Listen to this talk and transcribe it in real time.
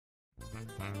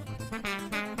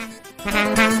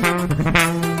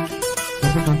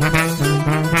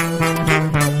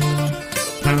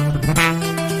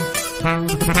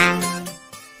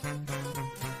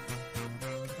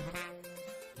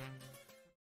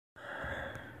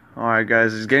Alright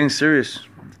guys, it's getting serious.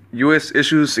 U.S.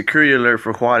 issues security alert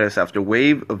for Juarez after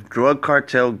wave of drug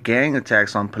cartel gang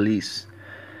attacks on police.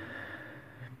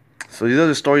 So these are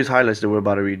the stories highlights that we're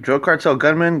about to read. Drug cartel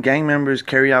gunmen, gang members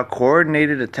carry out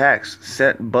coordinated attacks,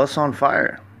 set bus on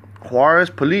fire. Juarez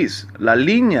police, La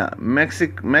Línea,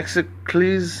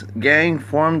 Mexical's gang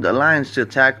formed alliance to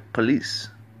attack police.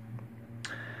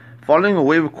 Following a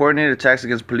wave of coordinated attacks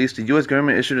against police, the U.S.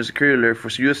 government issued a security alert for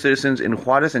U.S. citizens in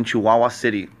Juarez and Chihuahua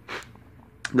City.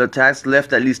 The attacks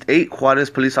left at least 8 Juarez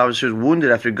police officers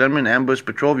wounded after gunmen ambushed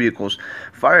patrol vehicles,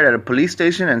 fired at a police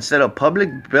station, and set a public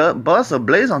bus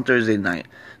ablaze on Thursday night.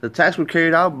 The attacks were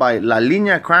carried out by La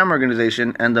Línea crime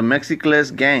organization and the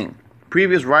Mexical's gang,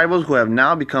 previous rivals who have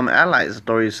now become allies,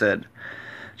 authorities said.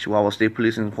 Chihuahua State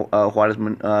Police and Juarez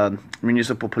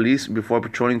Municipal Police before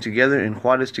patrolling together in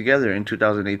Juarez together in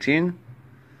 2018.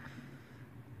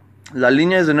 La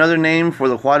Línea is another name for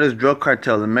the Juarez drug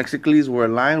cartel. The Mexicalese were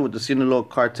aligned with the Sinaloa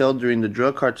cartel during the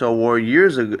drug cartel war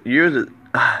years a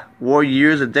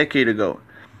decade ago.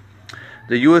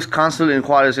 The U.S. consulate in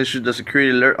Juarez issued the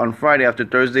security alert on Friday after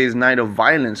Thursday's night of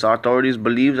violence. Authorities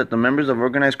believe that the members of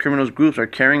organized criminals groups are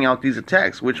carrying out these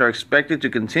attacks, which are expected to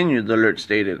continue, the alert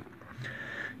stated.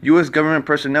 U.S. government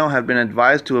personnel have been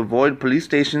advised to avoid police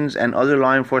stations and other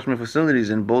law enforcement facilities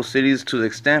in both cities to the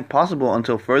extent possible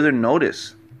until further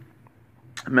notice.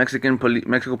 Mexico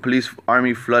Police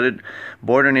Army flooded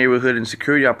border neighborhood in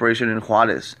security operation in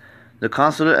Juarez. The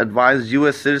consulate advised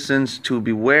U.S. citizens to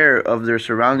beware of their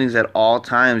surroundings at all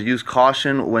times. Use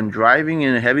caution when driving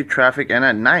in heavy traffic and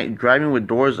at night, driving with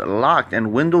doors locked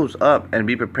and windows up, and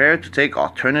be prepared to take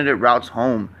alternative routes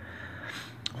home.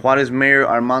 Juarez Mayor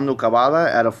Armando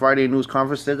Cavada at a Friday news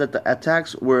conference said that the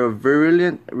attacks were a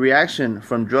virulent reaction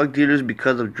from drug dealers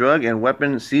because of drug and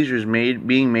weapon seizures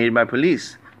being made by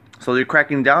police. So they're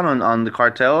cracking down on the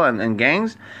cartel and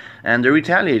gangs, and they're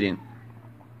retaliating.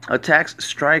 Attacks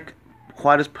strike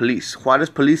Juarez police.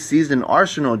 Juarez police seized an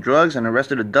arsenal of drugs and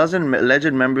arrested a dozen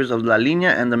alleged members of La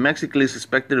Línea and the Mexicalese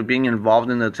suspected of being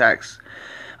involved in the attacks.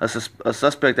 A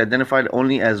suspect identified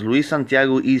only as Luis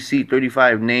Santiago EC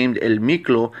 35, named El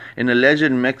Miclo, an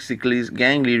alleged Mexicalese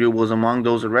gang leader, was among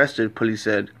those arrested, police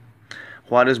said.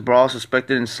 Juarez brawl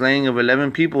suspected in slaying of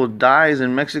 11 people dies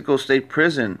in Mexico State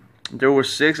Prison. There were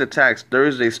 6 attacks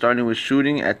Thursday, starting with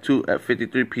shooting at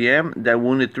 2:53 p.m. that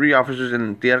wounded 3 officers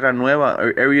in Tierra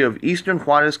Nueva, area of eastern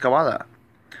Juarez, Cavada.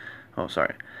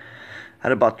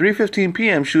 At about 3:15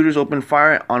 p.m., shooters opened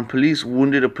fire on police,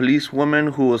 wounded a policewoman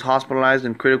who was hospitalized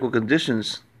in critical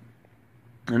conditions.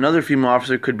 Another female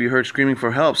officer could be heard screaming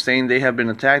for help, saying they had been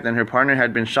attacked and her partner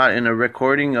had been shot in a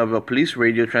recording of a police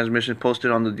radio transmission posted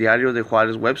on the Diario de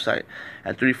Juarez website.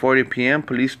 At 3:40 p.m.,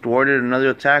 police thwarted another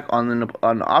attack on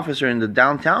an officer in the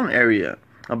downtown area.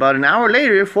 About an hour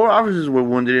later, 4 officers were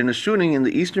wounded in a shooting in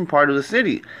the eastern part of the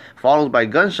city, followed by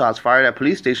gunshots fired at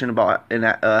police station about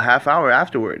a half hour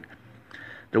afterward.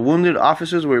 The wounded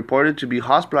officers were reported to be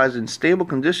hospitalized in stable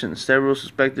conditions. Several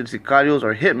suspected sicarios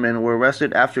or hitmen were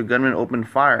arrested after gunmen opened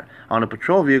fire on a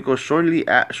patrol vehicle shortly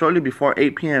before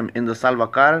 8 p.m. in the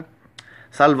Salvarcar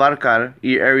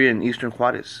area in eastern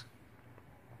Juarez.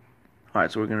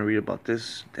 Alright, so we're going to read about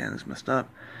this. Damn, this messed up.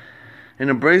 In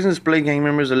a brazen display, gang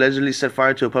members allegedly set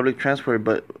fire to a public transport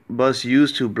bus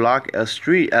used to block a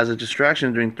street as a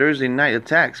distraction during Thursday night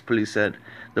attacks, police said.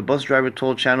 The bus driver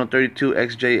told Channel 32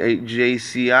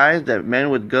 XJCI that men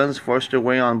with guns forced their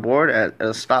way on board at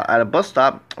a bus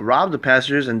stop, robbed the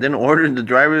passengers, and then ordered the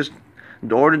driver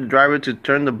to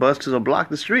turn the bus to block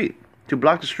the street.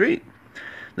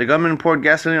 The gunman poured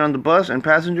gasoline on the bus and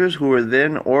passengers, who were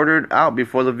then ordered out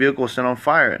before the vehicle was set on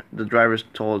fire, the drivers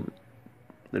told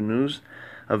the news.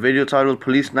 A video titled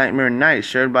Police Nightmare Night,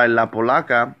 shared by La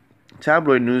Polaca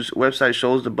tabloid news website,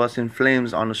 shows the bus in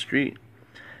flames on the street.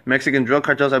 Mexican drug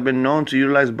cartels have been known to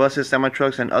utilize buses,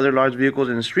 semi-trucks, and other large vehicles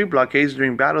in street blockades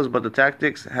during battles, but the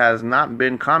tactics has not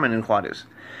been common in Juarez.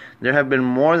 There have been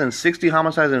more than 60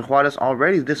 homicides in Juarez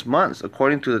already this month,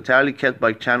 according to the tally kept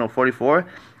by Channel 44.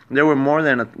 There were more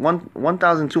than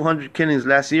 1,200 killings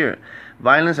last year.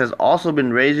 Violence has also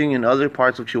been raging in other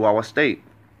parts of Chihuahua State.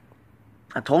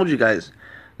 I told you guys,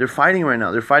 they're fighting right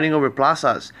now. They're fighting over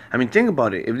plazas. I mean, think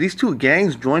about it. If these two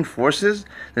gangs join forces,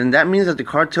 then that means that the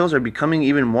cartels are becoming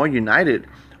even more united.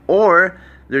 Or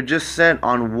they're just set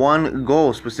on one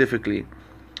goal specifically.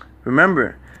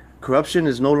 Remember, corruption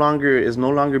is no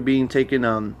longer being taken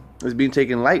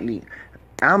lightly.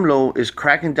 AMLO is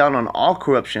cracking down on all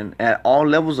corruption at all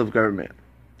levels of government.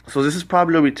 So this is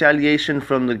probably a retaliation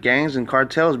from the gangs and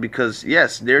cartels because,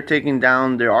 yes, they're taking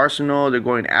down their arsenal. They're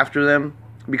going after them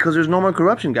because there's no more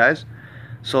corruption, guys.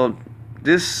 So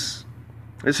this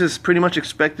is pretty much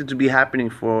expected to be happening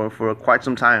for quite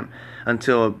some time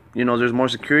until, you know, there's more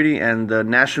security and the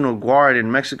National Guard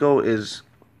in Mexico is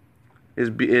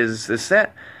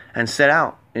set and set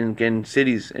out in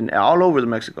cities and all over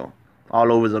Mexico.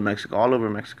 All over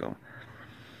Mexico.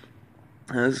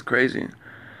 And this is crazy.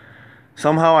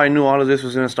 Somehow I knew all of this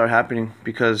was going to start happening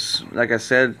because, like I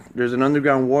said, there's an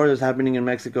underground war that's happening in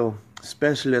Mexico,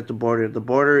 especially at the border. The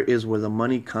border is where the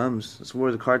money comes. It's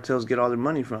where the cartels get all their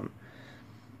money from.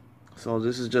 So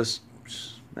this is just,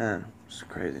 man, it's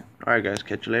crazy. All right, guys,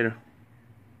 catch you later.